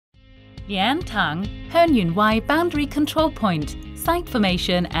Liantang, Heung Boundary Control Point, Site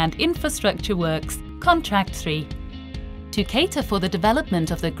Formation and Infrastructure Works, Contract 3. To cater for the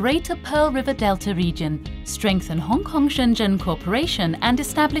development of the Greater Pearl River Delta region, strengthen Hong Kong-Shenzhen cooperation and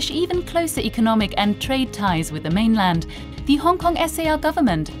establish even closer economic and trade ties with the mainland, the Hong Kong SAR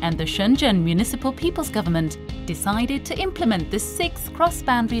government and the Shenzhen Municipal People's Government decided to implement the 6th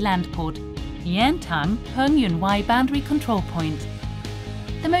cross-boundary land port, Liantang Heung Boundary Control Point.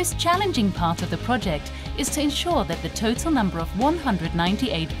 The most challenging part of the project is to ensure that the total number of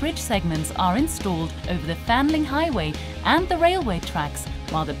 198 bridge segments are installed over the Fanling Highway and the railway tracks,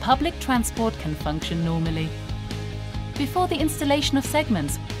 while the public transport can function normally. Before the installation of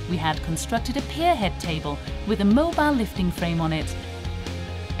segments, we had constructed a pierhead table with a mobile lifting frame on it.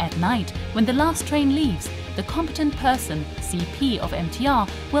 At night, when the last train leaves, the competent person, CP of MTR,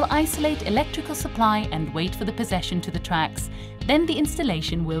 will isolate electrical supply and wait for the possession to the tracks. Then the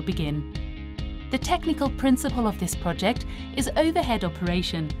installation will begin. The technical principle of this project is overhead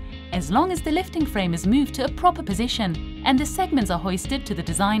operation. As long as the lifting frame is moved to a proper position and the segments are hoisted to the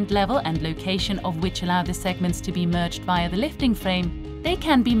designed level and location of which allow the segments to be merged via the lifting frame, they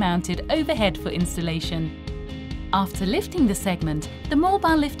can be mounted overhead for installation. After lifting the segment, the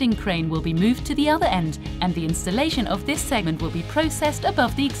mobile lifting crane will be moved to the other end and the installation of this segment will be processed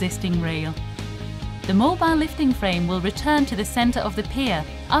above the existing rail. The mobile lifting frame will return to the center of the pier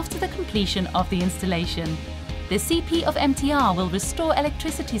after the completion of the installation. The CP of MTR will restore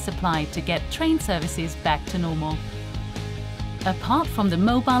electricity supply to get train services back to normal. Apart from the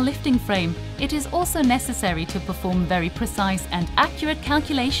mobile lifting frame, it is also necessary to perform very precise and accurate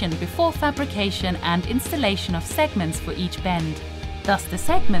calculation before fabrication and installation of segments for each bend. Thus the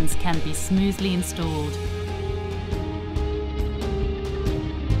segments can be smoothly installed.